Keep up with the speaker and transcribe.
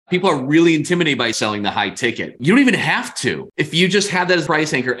People are really intimidated by selling the high ticket. You don't even have to. If you just have that as a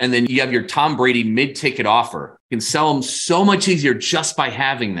price anchor and then you have your Tom Brady mid-ticket offer, you can sell them so much easier just by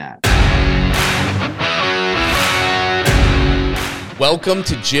having that. Welcome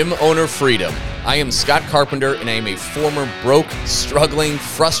to Gym Owner Freedom. I am Scott Carpenter, and I am a former broke, struggling,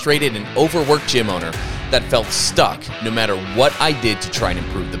 frustrated, and overworked gym owner that felt stuck no matter what I did to try and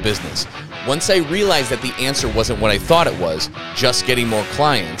improve the business. Once I realized that the answer wasn't what I thought it was, just getting more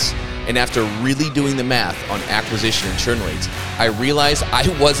clients, and after really doing the math on acquisition and churn rates, I realized I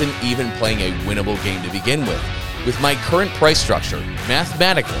wasn't even playing a winnable game to begin with. With my current price structure,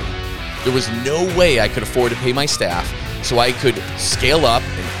 mathematically, there was no way I could afford to pay my staff so I could scale up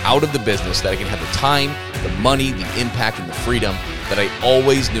and out of the business, that I can have the time, the money, the impact, and the freedom that I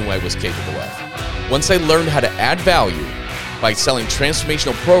always knew I was capable of. Once I learned how to add value by selling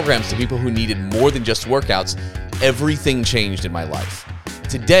transformational programs to people who needed more than just workouts, everything changed in my life.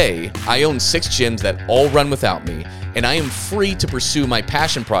 Today, I own 6 gyms that all run without me, and I am free to pursue my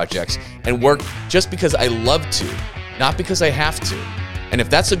passion projects and work just because I love to, not because I have to. And if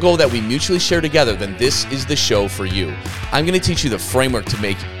that's a goal that we mutually share together, then this is the show for you. I'm going to teach you the framework to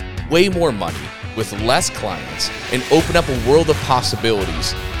make way more money with less clients and open up a world of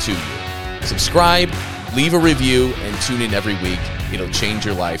possibilities to you. Subscribe, leave a review, and tune in every week. It'll change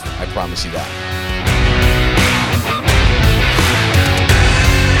your life. I promise you that.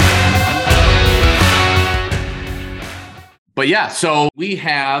 But yeah, so we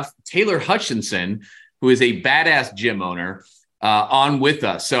have Taylor Hutchinson, who is a badass gym owner, on with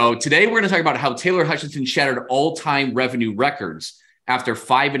us. So today we're going to talk about how Taylor Hutchinson shattered all-time revenue records after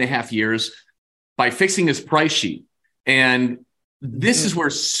 5.5 years by fixing his price sheet. And this is where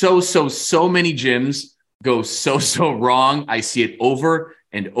so many gyms go so wrong. I see it over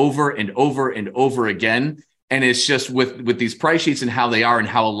and over and over and over again. And it's just with these price sheets and how they are and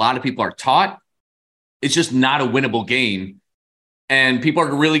how a lot of people are taught, it's just not a winnable game. And people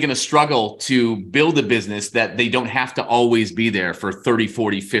are really going to struggle to build a business that they don't have to always be there for 30,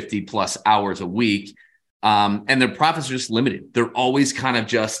 40, 50 plus hours a week. And their profits are just limited. They're always kind of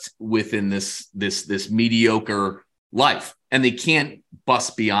just within this mediocre life, and they can't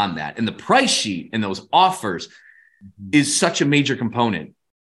bust beyond that. And the price sheet and those offers is such a major component.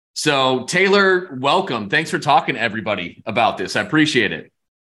 So Taylor, welcome. Thanks for talking to everybody about this. I appreciate it.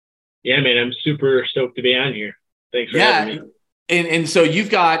 Yeah, man, I'm super stoked to be on here. Thanks for having me. And so you've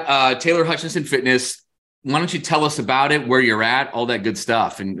got Taylor Hutchinson Fitness. Why don't you tell us about it, where you're at, all that good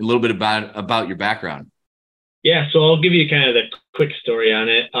stuff, and a little bit about your background? Yeah, so I'll give you kind of the quick story on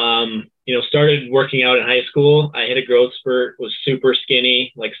it. Started working out in high school. I hit a growth spurt, was super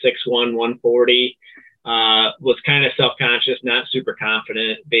skinny, like 6'1", 140. Was kind of self-conscious, not super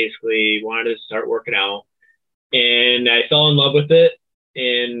confident, basically wanted to start working out. And I fell in love with it.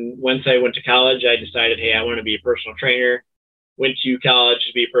 And once I went to college, I decided, hey, I want to be a personal trainer. Went to college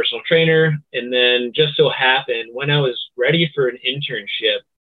to be a personal trainer. And then just so happened, when I was ready for an internship,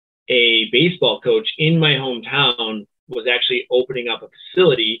 a baseball coach in my hometown was actually opening up a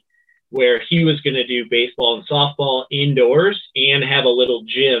facility where he was going to do baseball and softball indoors and have a little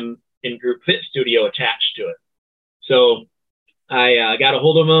gym and group fit studio attached to it. So I got a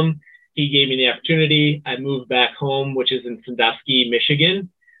hold of him. He gave me the opportunity. I moved back home, which is in Sandusky, Michigan,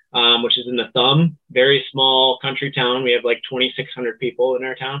 which is in the Thumb, very small country town. We have like 2,600 people in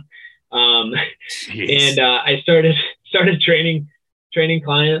our town. And I started training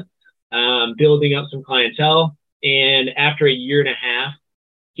clients, building up some clientele. And after a year and a half,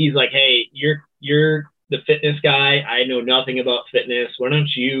 he's like, hey, you're the fitness guy. I know nothing about fitness. Why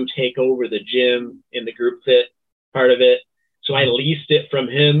don't you take over the gym and the group fit part of it? So I leased it from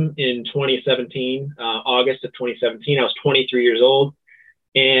him in 2017, August of 2017. I was 23 years old.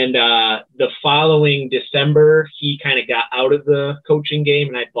 And the following December, he kind of got out of the coaching game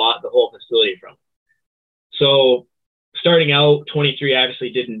and I bought the whole facility from him. So starting out, 23, I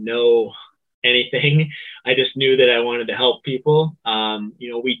obviously didn't know anything. I just knew that I wanted to help people.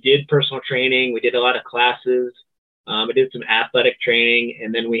 We did personal training. We did a lot of classes. I did some athletic training,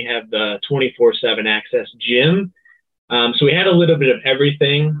 and then we have the 24/7 access gym. So we had a little bit of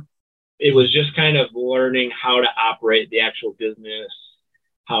everything. It was just kind of learning how to operate the actual business,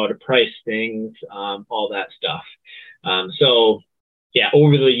 how to price things, all that stuff.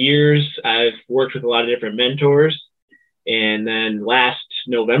 Over the years, I've worked with a lot of different mentors. And then last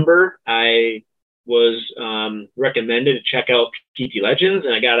November, I was recommended to check out PT Legends,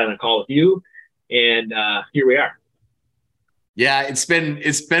 and I got on a call with you, and here we are. Yeah, it's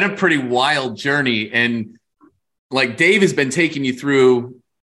been a pretty wild journey, and like Dave has been taking you through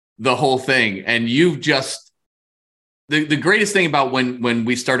the whole thing, and you've just the greatest thing about when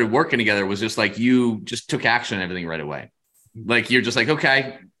we started working together was just like, you just took action on everything right away. Like, you're just like,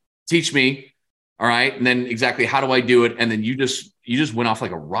 okay, teach me. All right. And then exactly how do I do it? And then you just went off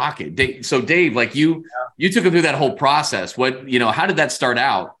like a rocket. So Dave, like you took him through that whole process. How did that start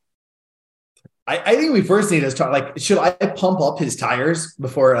out? I think we first need to talk, like, should I pump up his tires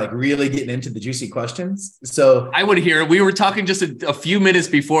before like really getting into the juicy questions? So I would hear, we were talking just a few minutes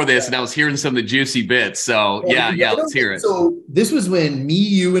before this, and I was hearing some of the juicy bits. So yeah, let's hear it. So this was when me,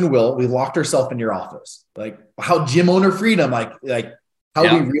 you, and Will, we locked ourselves in your office, like how gym owner freedom, like how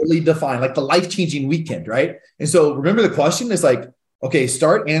we really define like the life-changing weekend. Right. And so remember the question is like, okay,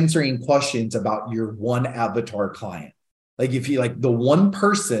 start answering questions about your one avatar client. Like if you like the one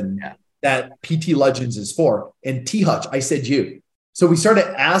person that PT Legends is for. And T Hutch, I said you. So we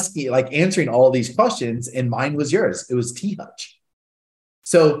started asking, like answering all these questions, and mine was yours. It was T Hutch.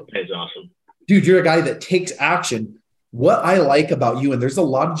 So that's awesome. Dude, you're a guy that takes action. What I like about you, and there's a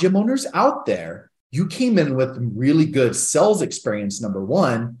lot of gym owners out there, you came in with really good sales experience, number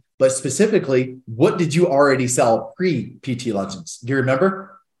one, but specifically, what did you already sell pre-PT Legends? Do you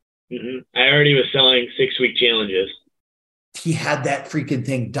remember? Mm-hmm. I already was selling 6-week challenges. He had that freaking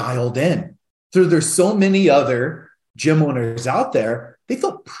thing dialed in. So there's so many other gym owners out there. They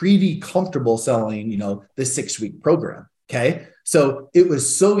felt pretty comfortable selling, the 6-week program. Okay. So it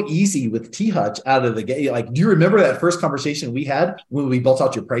was so easy with T Hutch out of the gate. Like, do you remember that first conversation we had when we built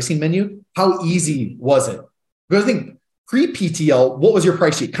out your pricing menu? How easy was it? Because I think pre-PTL, what was your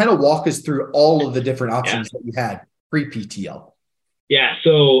price sheet? Kind of walk us through all of the different options that you had pre-PTL. Yeah.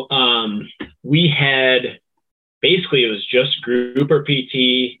 So we had, basically, it was just group or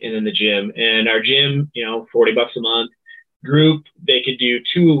PT and then the gym. And our gym, $40 a month. Group, they could do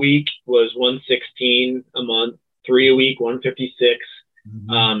 2 a week, was $116 a month. 3 a week, $156.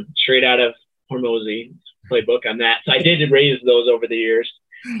 Straight out of Hormozy playbook on that. So I did raise those over the years,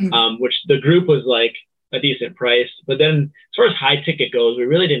 which the group was like a decent price. But then as far as high ticket goes, we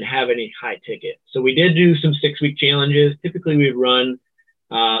really didn't have any high ticket. So we did do some 6-week challenges. Typically we'd run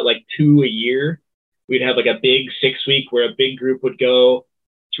like 2 a year. We'd have like a big 6-week where a big group would go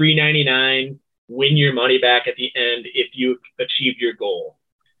 $399, win your money back at the end if you achieved your goal.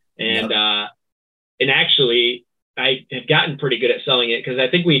 And actually I had gotten pretty good at selling it because I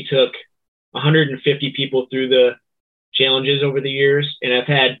think we took 150 people through the challenges over the years. And I've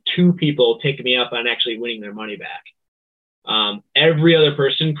had 2 people take me up on actually winning their money back. Every other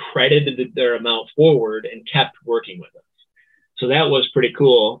person credited their amount forward and kept working with us. So that was pretty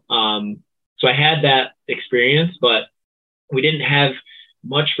cool. So I had that experience, but we didn't have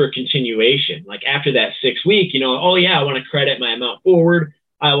much for continuation. Like after that 6-week, I want to credit my amount forward.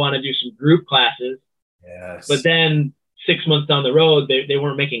 I want to do some group classes. Yes. But then 6 months down the road, they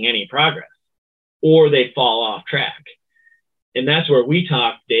weren't making any progress, or they fall off track. And that's where we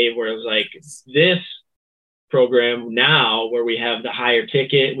talked, Dave, where it was like this program now where we have the higher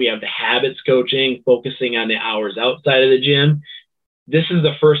ticket, we have the habits coaching, focusing on the hours outside of the gym. This is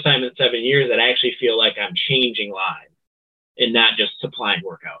the first time in 7 years that I actually feel like I'm changing lives and not just supplying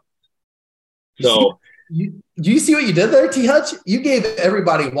workouts. So do you see what you did there, T Hutch? You gave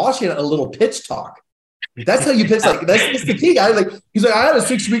everybody watching a little pitch talk. That's how you pitch. Like that's the key, guy. He's like, I had a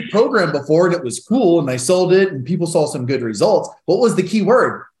 6-week program before and it was cool and I sold it and people saw some good results. What was the key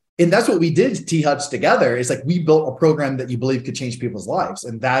word? And that's what we did, T Hutch, together. It's like we built a program that you believe could change people's lives.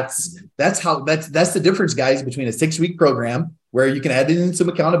 And that's the difference, guys, between a 6-week program where you can add in some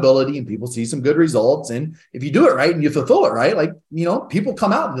accountability and people see some good results. And if you do it right and you fulfill it right, people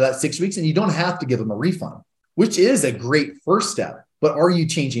come out into that 6 weeks and you don't have to give them a refund, which is a great first step. But are you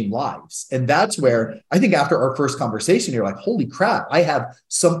changing lives? And that's where I think after our first conversation, you're like, holy crap, I have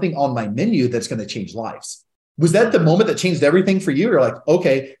something on my menu that's going to change lives. Was that the moment that changed everything for you? You're like,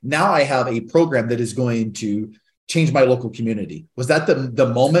 okay, now I have a program that is going to change my local community. Was that the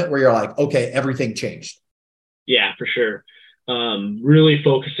moment where you're like, okay, everything changed? Yeah, for sure. Really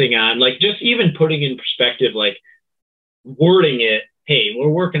focusing on just even putting in perspective, wording it, hey, we're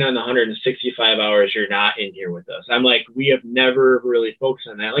working on the 165 hours you're not in here with us. I'm like, we have never really focused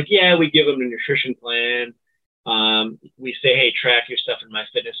on that. We give them a nutrition plan. We say, hey, track your stuff in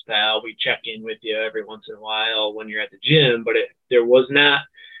MyFitnessPal. We check in with you every once in a while when you're at the gym, but there was not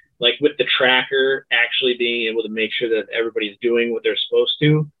with the tracker actually being able to make sure that everybody's doing what they're supposed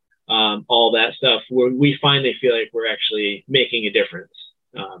to. All that stuff where we finally feel like we're actually making a difference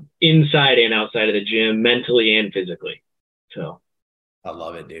inside and outside of the gym, mentally and physically. So I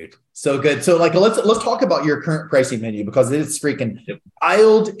love it, dude. So good. So let's talk about your current pricing menu because it's freaking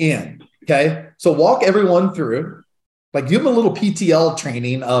dialed in. Okay. So walk everyone through, give them a little PTL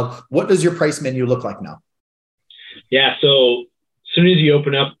training of what does your price menu look like now? Yeah. So as soon as you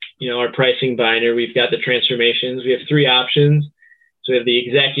open up, our pricing binder, we've got the transformations. We have three options. So we have the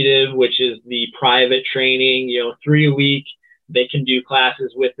executive, which is the private training, 3 a week. They can do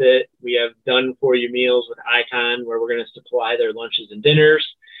classes with it. We have done for you meals with Icon, where we're going to supply their lunches and dinners.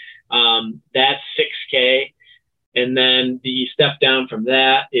 That's $6K. And then the step down from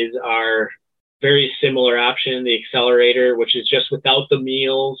that is our very similar option, the accelerator, which is just without the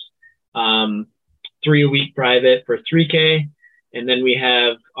meals, 3 a week private for $3K. And then we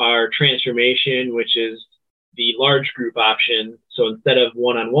have our transformation, which is the large group option. So instead of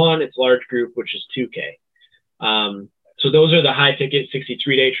one-on-one, it's large group, which is $2K. So those are the high ticket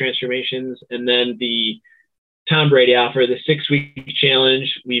 63-day transformations. And then the Tom Brady offer, the 6-week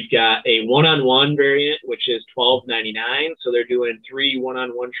challenge, we've got a one-on-one variant, which is $12.99. So they're doing 3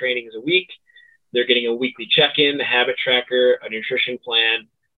 one-on-one trainings a week. They're getting a weekly check-in, the habit tracker, a nutrition plan.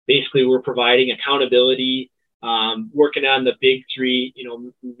 Basically, we're providing accountability, working on the big 3,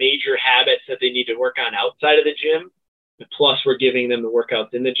 major habits that they need to work on outside of the gym. Plus, we're giving them the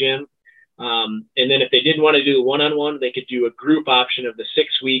workouts in the gym. And then if they didn't want to do a one-on-one, they could do a group option of the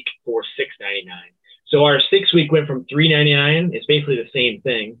 6-week for $6.99. So our 6-week went from $3.99, it's basically the same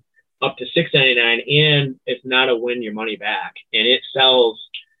thing, up to $6.99, and it's not a win your money back. And it sells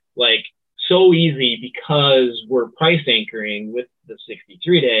like so easy because we're price anchoring with the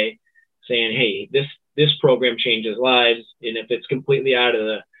 63-day, saying, hey, this program changes lives. And if it's completely out of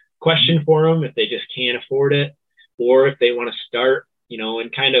the question for them, if they just can't afford it, or if they want to start,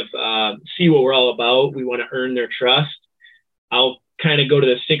 and kind of see what we're all about, we want to earn their trust. I'll kind of go to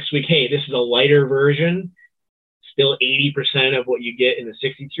the 6-week, hey, this is a lighter version, still 80% of what you get in the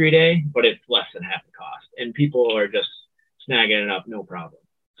 63-day, but it's less than half the cost. And people are just snagging it up, no problem.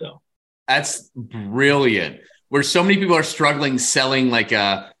 So that's brilliant. Where so many people are struggling selling like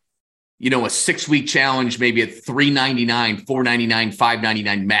a 6-week challenge, maybe at $3.99, $4.99,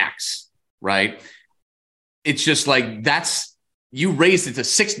 $5.99 max, right? It's just like you raised it to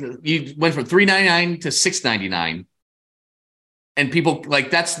 $6. You went from $3.99 to $6.99. And people like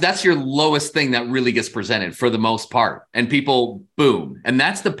that's your lowest thing that really gets presented for the most part. And people boom. And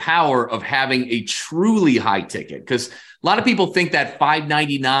that's the power of having a truly high ticket. Because a lot of people think that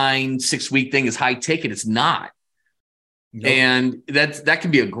 $5.99 6-week thing is high ticket. It's not. Nope. And that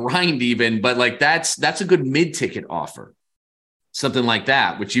can be a grind even, but like that's a good mid-ticket offer. Something like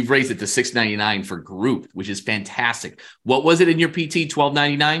that, which you've raised it to $6.99 for group, which is fantastic. What was it in your PT?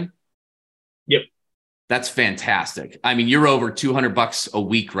 $12.99? Yep. That's fantastic. I mean, you're over $200 a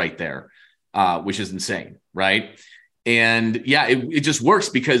week right there, which is insane, right? And yeah, it just works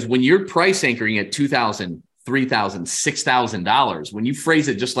because when you're price anchoring at $2,000, $3,000, $6,000, when you phrase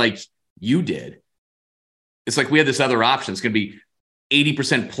it just like you did, it's like we have this other option. It's going to be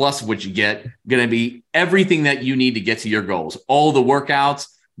 80% plus of what you get, going to be everything that you need to get to your goals, all the workouts,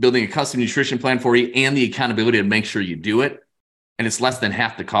 building a custom nutrition plan for you, and the accountability to make sure you do it. And it's less than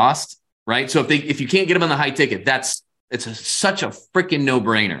half the cost, right? So if you can't get them on the high ticket, such a freaking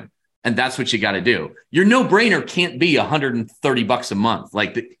no-brainer. And that's what you got to do. Your no-brainer can't be $130 a month.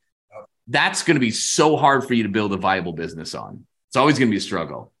 Like that's going to be so hard for you to build a viable business on. It's always going to be a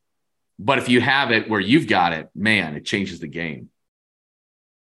struggle. But if you have it where you've got it, man, it changes the game.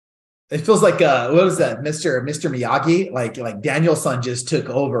 It feels like what was that, Mr. Miyagi? Like Daniel-san just took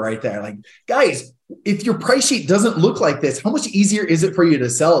over right there. Like, guys, if your price sheet doesn't look like this, how much easier is it for you to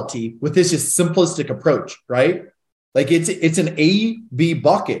sell it to with this just simplistic approach, right? Like it's an A-B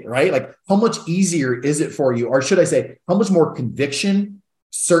bucket, right? Like how much easier is it for you? Or should I say, how much more conviction,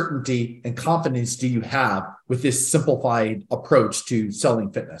 certainty, and confidence do you have with this simplified approach to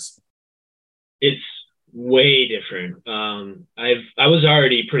selling fitness? It's way different. I was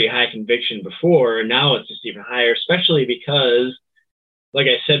already pretty high conviction before, and now it's just even higher, especially because, like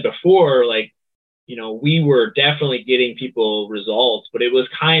I said before, we were definitely getting people results, but it was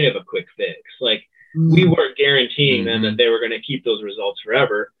kind of a quick fix. Like we weren't guaranteeing them that they were going to keep those results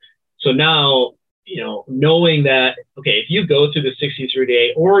forever. So now, knowing that, okay, if you go through the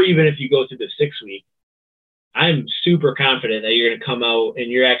 63-day, or even if you go through the 6-week, I'm super confident that you're going to come out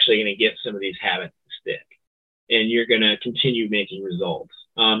and you're actually going to get some of these habits to stick, and you're going to continue making results,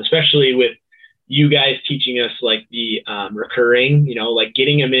 especially with you guys teaching us like the recurring, like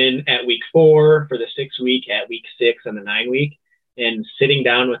getting them in at week 4 for the 6-week, at week 6 on the 9-week, and sitting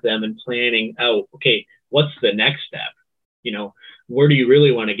down with them and planning out, okay, what's the next step? Where do you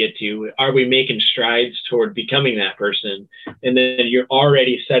really want to get to? Are we making strides toward becoming that person? And then you're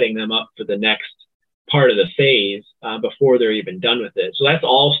already setting them up for the next part of the phase before they're even done with it. So that's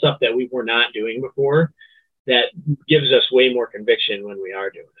all stuff that we were not doing before that gives us way more conviction when we are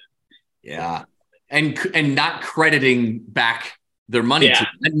doing it. Yeah. and not crediting back their money to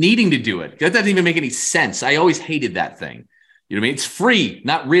not needing to do it. That doesn't even make any sense. I always hated that thing. You know what I mean? It's free,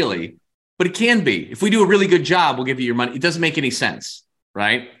 not really, but it can be. If we do a really good job, we'll give you your money. It doesn't make any sense,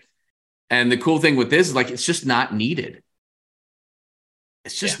 right? And the cool thing with this is like, it's just not needed.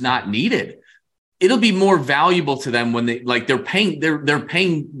 It's just not needed. It'll be more valuable to them when they're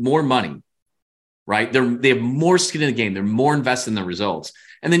paying more money, right? They have more skin in the game. They're more invested in the results.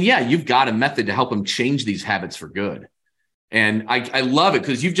 And then, you've got a method to help them change these habits for good. And I love it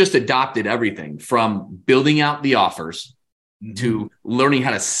because you've just adopted everything from building out the offers to learning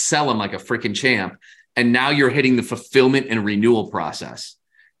how to sell them like a freaking champ. And now you're hitting the fulfillment and renewal process,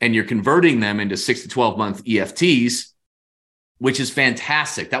 and you're converting them into 6 to 12 month EFTs, which is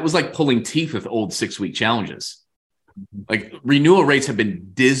fantastic. That was like pulling teeth with old 6-week challenges. Like renewal rates have been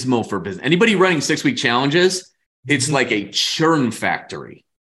dismal for business. Anybody running 6-week challenges, it's like a churn factory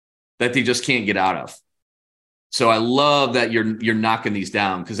that they just can't get out of. So I love that you're knocking these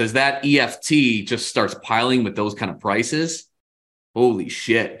down, because as that EFT just starts piling with those kind of prices, holy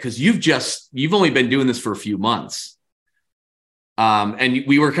shit. Because you've only been doing this for a few months. And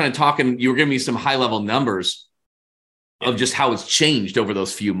we were kind of talking, you were giving me some high level numbers of just how it's changed over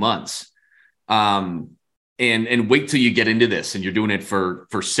those few months. And wait till you get into this and you're doing it for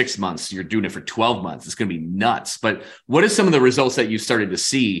 6 months, you're doing it for 12 months. It's going to be nuts. But what are some of the results that you started to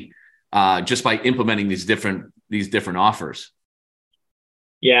see just by implementing these different offers?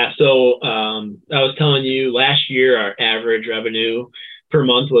 Yeah. So I was telling you last year, our average revenue per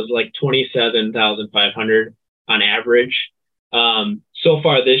month was like 27,500 on average. So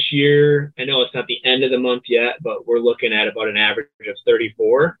far this year, I know it's not the end of the month yet, but we're looking at about an average of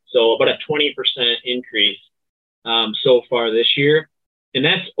 34. So about a 20% increase so far this year. And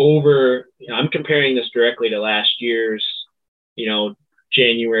that's over, I'm comparing this directly to last year's,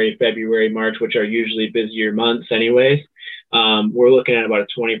 January, February, March, which are usually busier months anyways. We're looking at about a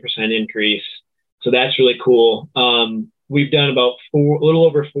 20% increase. So that's really cool. We've done about a little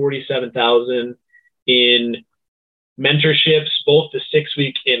over 47,000 in mentorships, both the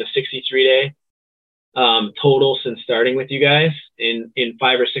 6-week and the 63-day total since starting with you guys in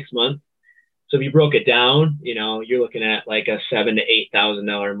 5 or 6 months. So if you broke it down, you're looking at like a $7,000 to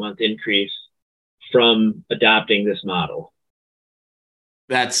 $8,000 a month increase from adopting this model.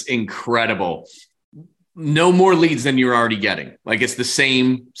 That's incredible. No more leads than you're already getting. Like it's the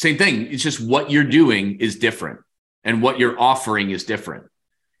same thing. It's just what you're doing is different and what you're offering is different.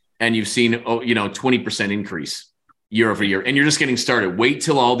 And you've seen, 20% increase year over year, and you're just getting started. Wait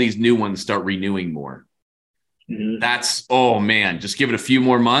till all these new ones start renewing more. That's, oh man, just give it a few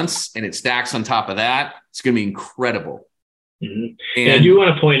more months and it stacks on top of that. It's going to be incredible. And I do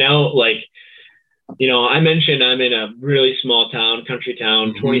want to point out, I mentioned I'm in a really small town, country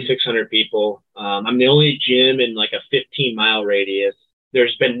town, 2,600 people. I'm the only gym in like a 15-mile radius.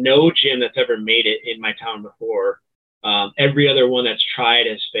 There's been no gym that's ever made it in my town before. Every other one that's tried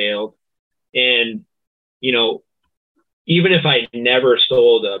has failed. And, even if I never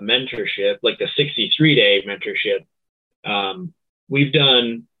sold a mentorship, like the 63-day mentorship, we've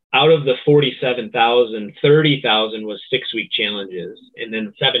done out of the 47,000, 30,000 was 6-week challenges. And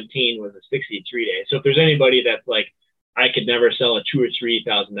then 17 was a 63-day. So if there's anybody that's like, I could never sell a $2,000 or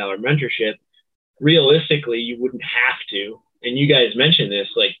 $3,000 mentorship, realistically, you wouldn't have to. And you guys mentioned this,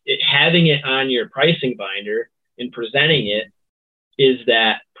 like having it on your pricing binder and presenting it is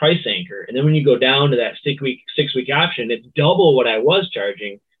that price anchor. And then when you go down to that 6-week option, it's double what I was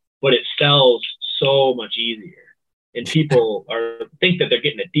charging, but it sells so much easier. And people think that they're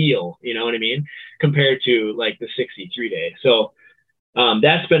getting a deal, you know what I mean? Compared to like the 63-day. So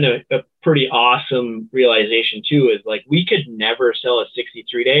that's been a pretty awesome realization too, is like, we could never sell a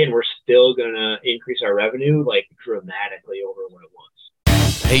 63-day and we're still going to increase our revenue like dramatically over what it was.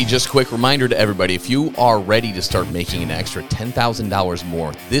 Hey, just quick reminder to everybody, if you are ready to start making an extra $10,000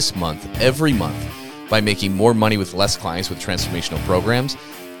 more this month, every month, by making more money with less clients with transformational programs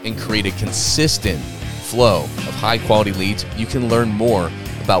and create a consistent flow of high quality leads, you can learn more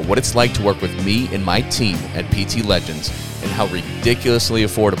about what it's like to work with me and my team at PT Legends and how ridiculously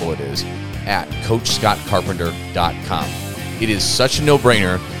affordable it is at CoachScottCarpenter.com. It is such a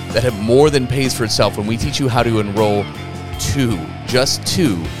no-brainer that it more than pays for itself when we teach you how to enroll just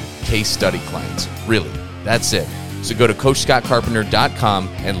two case study clients. Really, that's it. So go to CoachScottCarpenter.com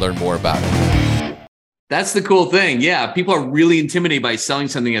and learn more about it. That's the cool thing. Yeah, people are really intimidated by selling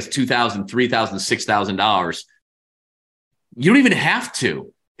something that's $2,000, $3,000, $6,000. You don't even have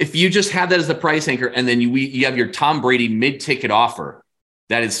to. If you just have that as the price anchor, and then you have your Tom Brady mid-ticket offer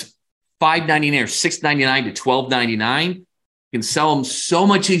that is $5.99 or $6.99 to $12.99, You can sell them so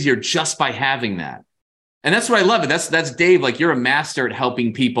much easier just by having that. And that's what I love. That's Dave. Like, you're a master at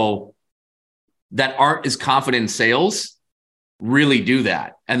helping people that aren't as confident in sales really do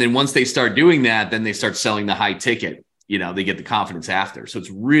that. And then once they start doing that, then they start selling the high ticket. They get the confidence after. So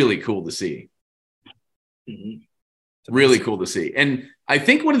it's really cool to see. Mm-hmm. Really cool to see. And I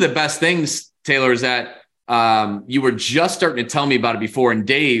think one of the best things, Taylor, is that you were just starting to tell me about it before. And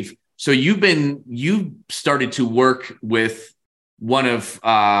Dave, so you started to work with one of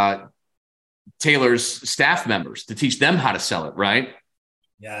Taylor's staff members to teach them how to sell it, right?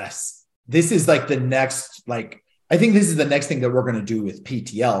 Yes. This is like the next, I think this is the next thing that we're going to do with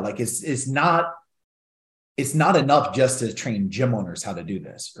PTL. Like, it's not enough just to train gym owners how to do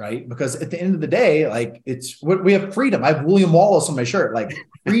this, right? Because at the end of the day, it's what we have freedom. I have William Wallace on my shirt.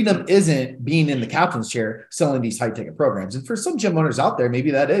 Freedom isn't being in the captain's chair selling these high ticket programs. And for some gym owners out there,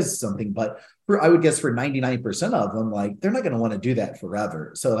 maybe that is something, but I would guess for 99% of them, they're not going to want to do that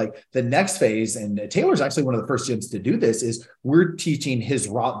forever. So the next phase, and Taylor's actually one of the first gyms to do this, is we're teaching he's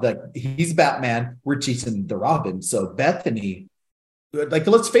Batman. We're teaching the Robin. So Bethany,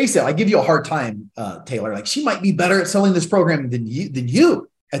 let's face it, I give you a hard time, Taylor. She might be better at selling this program than you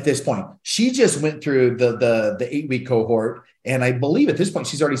at this point. She just went through the 8-week cohort. And I believe at this point,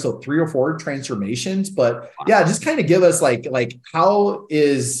 she's already sold 3 or 4 transformations. But yeah, just kind of give us how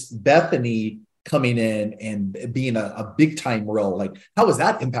is Bethany coming in and being a big time role? How is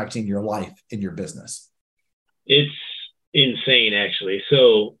that impacting your life and your business? It's insane, actually.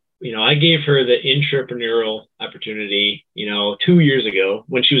 So, I gave her the entrepreneurial opportunity, 2 years ago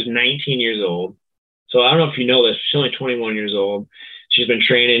when she was 19 years old. So I don't know if you know this, she's only 21 years old. She's been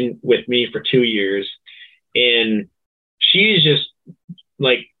training with me for 2 years. And she's just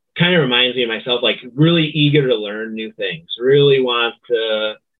kind of reminds me of myself, really eager to learn new things, really wants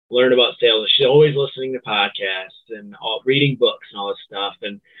to learn about sales. She's always listening to podcasts and reading books and all this stuff.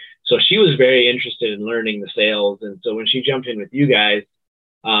 And so she was very interested in learning the sales. And so when she jumped in with you guys,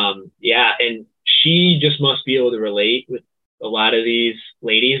 and she just must be able to relate with a lot of these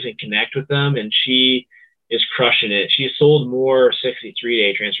ladies and connect with them. And she is crushing it. She's sold more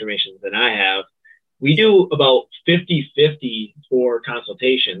 63-day transformations than I have. We do about 50-50 for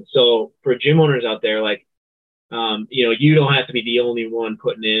consultation. So for gym owners out there, you don't have to be the only one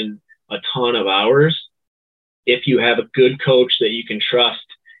putting in a ton of hours. If you have a good coach that you can trust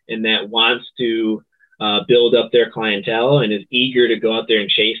and that wants to build up their clientele and is eager to go out there and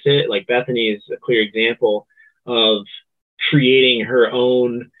chase it, Bethany is a clear example of creating her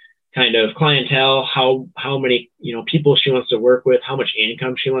own kind of clientele, how many, people she wants to work with, how much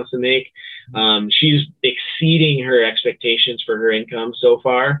income she wants to make. She's exceeding her expectations for her income so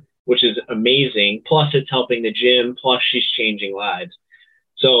far, which is amazing. Plus it's helping the gym, plus she's changing lives.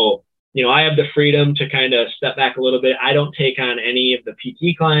 So, I have the freedom to kind of step back a little bit. I don't take on any of the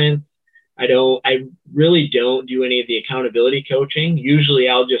PT clients. I really don't do any of the accountability coaching. Usually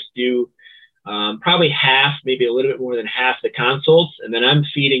I'll just do probably half, maybe a little bit more than half the consults. And then I'm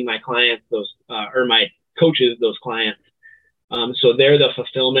feeding my clients or my coaches, those clients. So they're the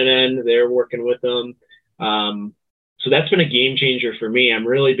fulfillment end, they're working with them. So that's been a game changer for me. I'm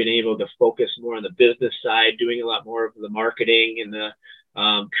really been able to focus more on the business side, doing a lot more of the marketing and the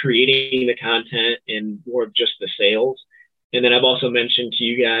creating the content and more of just the sales. And then I've also mentioned to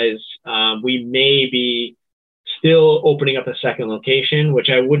you guys, we may be still opening up a second location, which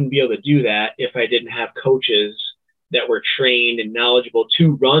I wouldn't be able to do that if I didn't have coaches that were trained and knowledgeable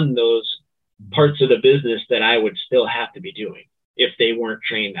to run those parts of the business that I would still have to be doing if they weren't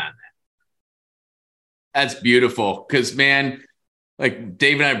trained on that. That's beautiful. Because, man,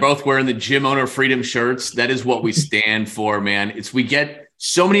 Dave and I are both wearing the Gym Owner Freedom shirts. That is what we stand for, man.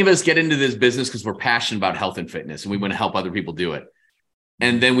 So many of us get into this business because we're passionate about health and fitness and we want to help other people do it.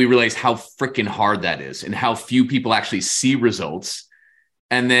 And then we realize how freaking hard that is and how few people actually see results.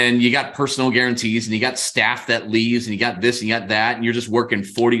 And then you got personal guarantees and you got staff that leaves and you got this and you got that. And you're just working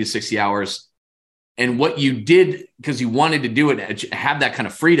 40 to 60 hours. And what you did because you wanted to do it, have that kind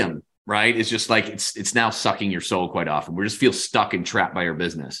of freedom, right? It's just it's now sucking your soul quite often. We just feel stuck and trapped by our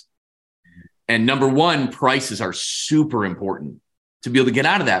business. And number one, prices are super important to be able to get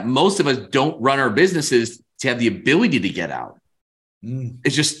out of that. Most of us don't run our businesses to have the ability to get out.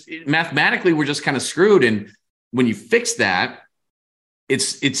 It's just mathematically, we're just kind of screwed. And when you fix that,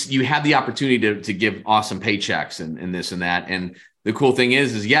 you have the opportunity to give awesome paychecks and this and that. And the cool thing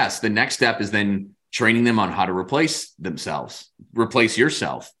is yes, the next step is then training them on how to replace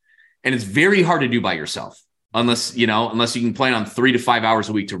yourself. And it's very hard to do by yourself unless you can plan on 3 to 5 hours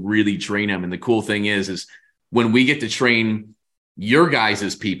a week to really train them. And the cool thing is when we get to train your guys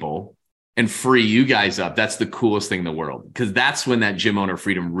as people and free you guys up, that's the coolest thing in the world, because that's when that gym owner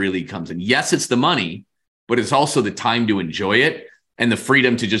freedom really comes in. Yes, it's the money, but it's also the time to enjoy it and the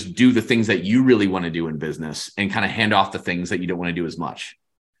freedom to just do the things that you really want to do in business and kind of hand off the things that you don't want to do as much.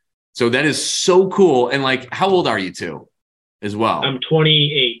 So that is so cool. And like, how old are you two as well? I'm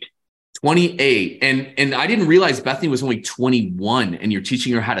 28. 28. And I didn't realize Bethany was only 21 and you're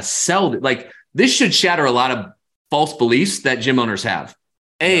teaching her how to sell it. Like, this should shatter a lot of false beliefs that gym owners have.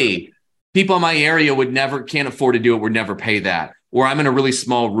 People in my area can't afford to do it, would never pay that. Or I'm in a really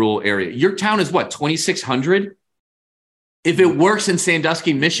small rural area. Your town is what, 2,600? If it works in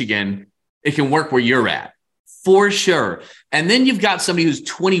Sandusky, Michigan, it can work where you're at, for sure. And then you've got somebody who's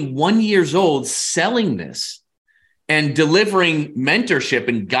 21 years old selling this and delivering mentorship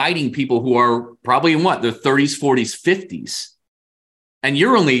and guiding people who are probably in what, their 30s, 40s, 50s. And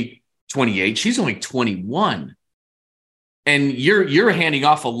you're only 28. She's only 21. And you're handing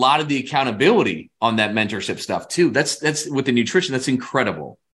off a lot of the accountability on that mentorship stuff too. That's with the nutrition. That's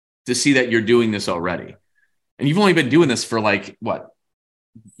incredible to see that you're doing this already. And you've only been doing this for like, what?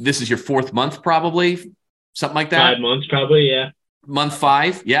 This is your 4th month, probably, something like that. 5 months, probably. Yeah. Month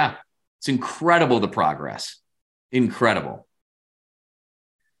 5. Yeah. It's incredible, the progress. Incredible.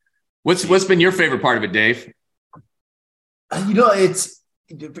 What's been your favorite part of it, Dave? Here's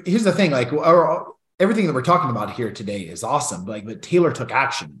the thing, like everything that we're talking about here today is awesome. But Taylor took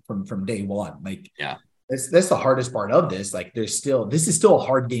action from day one. Like, yeah, that's the hardest part of this. Like, this is still a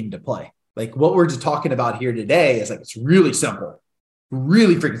hard game to play. Like, what we're just talking about here today is like, it's really simple,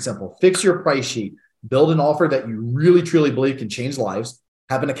 really freaking simple. Fix your price sheet, build an offer that you really truly believe can change lives,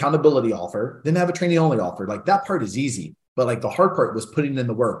 have an accountability offer, then have a training only offer. Like, that part is easy. But like, the hard part was putting in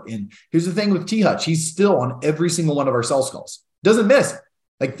the work. And here's the thing with T Hutch, he's still on every single one of our sales calls. Doesn't miss.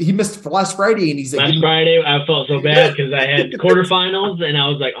 Like, he missed for last Friday, and he's like, last Friday, I felt so bad because I had quarterfinals, and I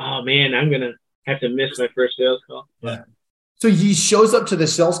was like, oh man, I'm gonna have to miss my first sales call. Yeah. So he shows up to the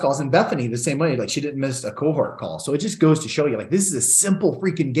sales calls, and Bethany the same way. Like, she didn't miss a cohort call. So it just goes to show you, like, this is a simple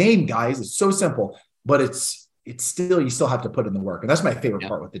freaking game, guys. It's so simple, but it's still, you still have to put in the work. And that's my favorite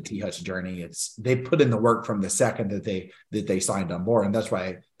part with the T Hutch journey. It's they put in the work from the second that they signed on board, and that's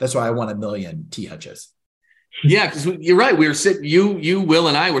why I want 1 million T Hutches. Yeah, because you're right. We were sitting, you, Will,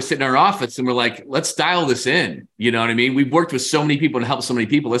 and I were sitting in our office, and we're like, let's dial this in. You know what I mean? We've worked with so many people and helped so many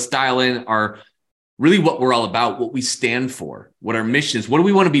people. Let's dial in really what we're all about, what we stand for, what our mission is, what do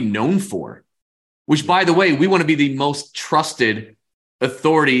we want to be known for? Which, by the way, we want to be the most trusted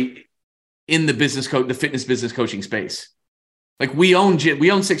authority in the the fitness business coaching space. Like, we own 6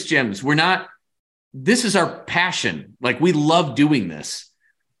 gyms. This is our passion. Like, we love doing this.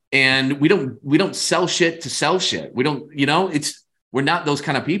 And we don't sell shit to sell shit. We don't, we're not those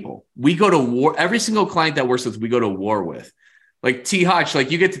kind of people. We go to war. Every single client that works with, we go to war with. Like T Hutch,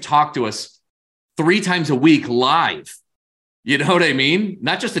 like, you get to talk to us 3 times a week live. You know what I mean?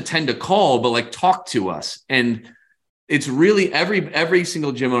 Not just attend a call, but like, talk to us. And it's really every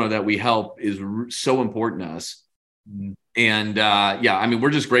single gym owner that we help is so important to us. And I mean,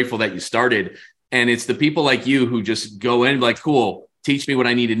 we're just grateful that you started. And it's the people like you who just go in like, cool, teach me what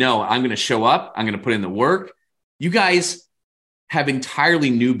I need to know. I'm going to show up. I'm going to put in the work. You guys have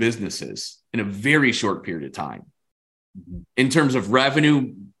entirely new businesses in a very short period of time. In terms of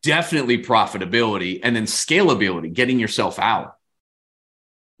revenue, definitely profitability, and then scalability, getting yourself out.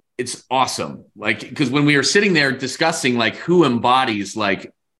 It's awesome. Like, because when we were sitting there discussing like who embodies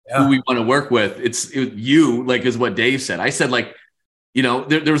like who we want to work with, you, like, is what Dave said. I said, like,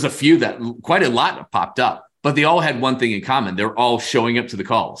 there was a few that quite a lot popped up. But they all had one thing in common. They're all showing up to the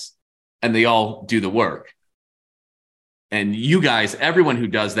calls and they all do the work. And you guys, everyone who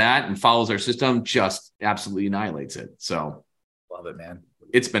does that and follows our system just absolutely annihilates it. So love it, man.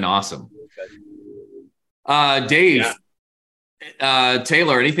 It's been awesome. Dave,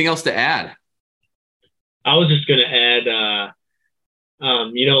 Taylor, anything else to add? I was just going to add,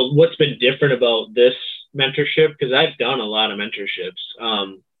 what's been different about this mentorship, because I've done a lot of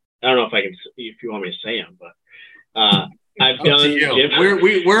mentorships. I don't know if you want me to say them, but I've done.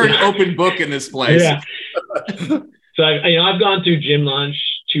 We're an open book in this place. Yeah. So I've gone through Gym Launch,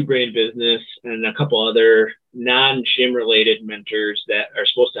 Two Brain Business, and a couple other non-gym related mentors that are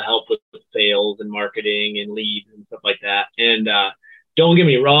supposed to help with sales and marketing and leads and stuff like that. And don't get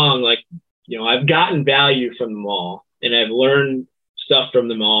me wrong, like, I've gotten value from them all, and I've learned stuff from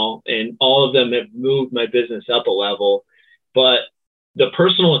them all, and all of them have moved my business up a level. But the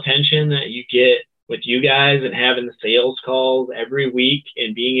personal attention that you get with you guys and having the sales calls every week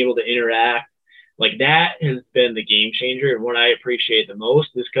and being able to interact, like, that has been the game changer. And what I appreciate the most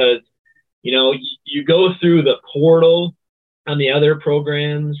is because, you go through the portal on the other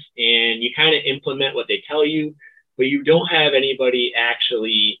programs and you kind of implement what they tell you, but you don't have anybody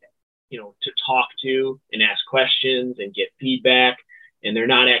actually, to talk to and ask questions and get feedback. And they're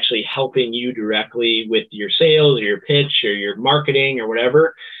not actually helping you directly with your sales or your pitch or your marketing or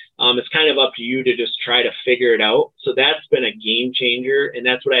whatever. It's kind of up to you to just try to figure it out. So that's been a game changer. And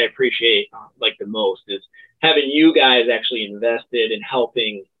that's what I appreciate the most is having you guys actually invested in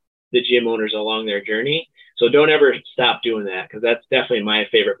helping the gym owners along their journey. So don't ever stop doing that, because that's definitely my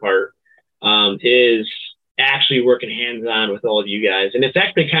favorite part, is actually working hands-on with all of you guys. And it's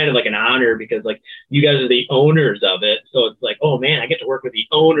actually kind of like an honor, because like you guys are the owners of it. So it's like, oh man, I get to work with the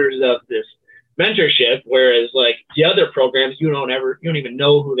owners of this mentorship. Whereas like the other programs, you don't even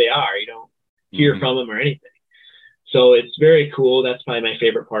know who they are. You don't hear from them or anything. So it's very cool. That's probably my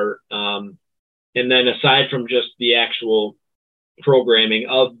favorite part. And then aside from just the actual programming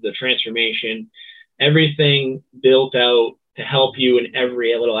of the transformation, everything built out to help you in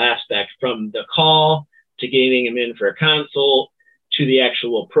every little aspect, from the call to getting them in for a consult to the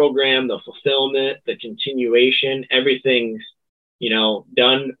actual program, the fulfillment, the continuation, everything's,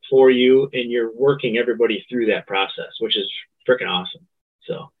 done for you, and you're working everybody through that process, which is freaking awesome.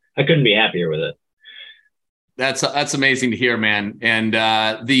 So I couldn't be happier with it. That's amazing to hear, man. And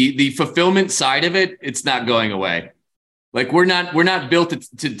the fulfillment side of it, it's not going away. Like we're not built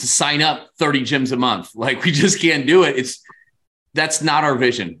to sign up 30 gyms a month. Like we just can't do it. That's not our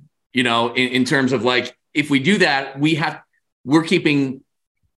vision, in terms of like, if we do that, we're keeping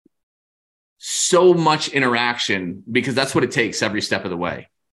so much interaction, because that's what it takes every step of the way.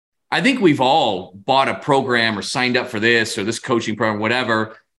 I think we've all bought a program or signed up for this or this coaching program,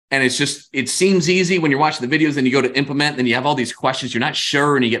 whatever. And it seems easy when you're watching the videos and you go to implement, then you have all these questions. You're not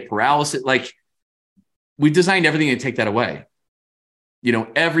sure and you get paralysis. Like we've designed everything to take that away.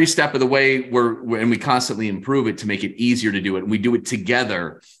 Every step of the way and we constantly improve it to make it easier to do it. And we do it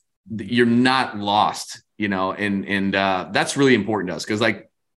together. You're not lost, and that's really important to us. Cause like,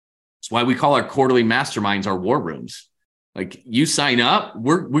 it's why we call our quarterly masterminds our war rooms. Like you sign up,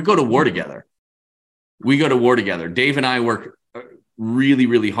 we go to war together. Dave and I work really,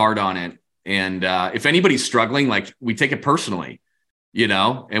 really hard on it. And if anybody's struggling, like we take it personally,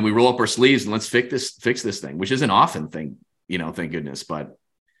 and we roll up our sleeves and let's fix this thing, which isn't often thing, thank goodness. But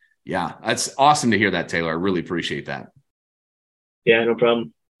yeah, that's awesome to hear that, Taylor. I really appreciate that. Yeah, no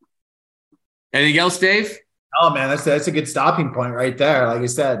problem. Anything else, Dave? Oh man, that's a good stopping point right there. Like I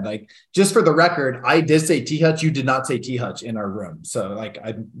said, like just for the record, I did say T Hutch. You did not say T Hutch in our room. So like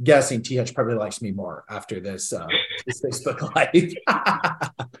I'm guessing T Hutch probably likes me more after this Facebook Live.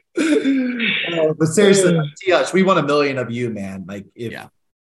 But seriously, T Hutch, we want 1 million of you, man. Like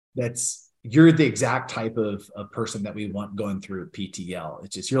you're the exact type of person that we want going through PTL.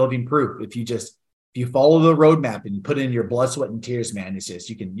 It's just, you're living proof. If you follow the roadmap and put in your blood, sweat, and tears, man, it's just,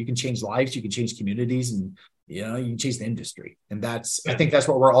 you can change lives, you can change communities, and you can change the industry. And I think that's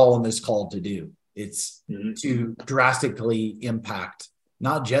what we're all on this call to do. It's to drastically impact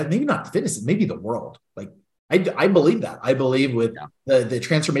maybe not the fitness, maybe the world. Like I believe that. I believe with the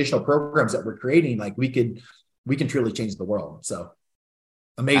transformational programs that we're creating, like we can truly change the world. So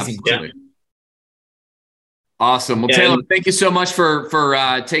amazing. Absolutely. Awesome. Well, Taylor, thank you so much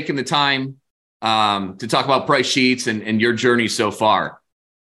for taking the time to talk about price sheets and your journey so far.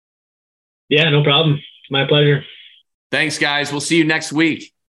 Yeah, no problem. My pleasure. Thanks, guys. We'll see you next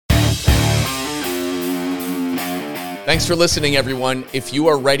week. Thanks for listening, everyone. If you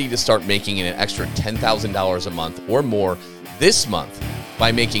are ready to start making an extra $10,000 a month or more this month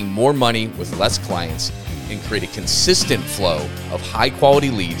by making more money with less clients and create a consistent flow of high-quality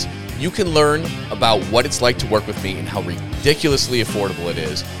leads, you can learn about what it's like to work with me and how ridiculously affordable it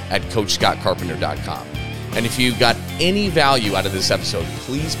is at CoachScottCarpenter.com. And if you got any value out of this episode,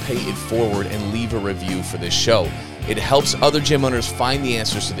 please pay it forward and leave a review for this show. It helps other gym owners find the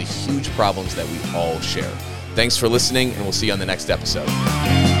answers to the huge problems that we all share. Thanks for listening, and we'll see you on the next episode.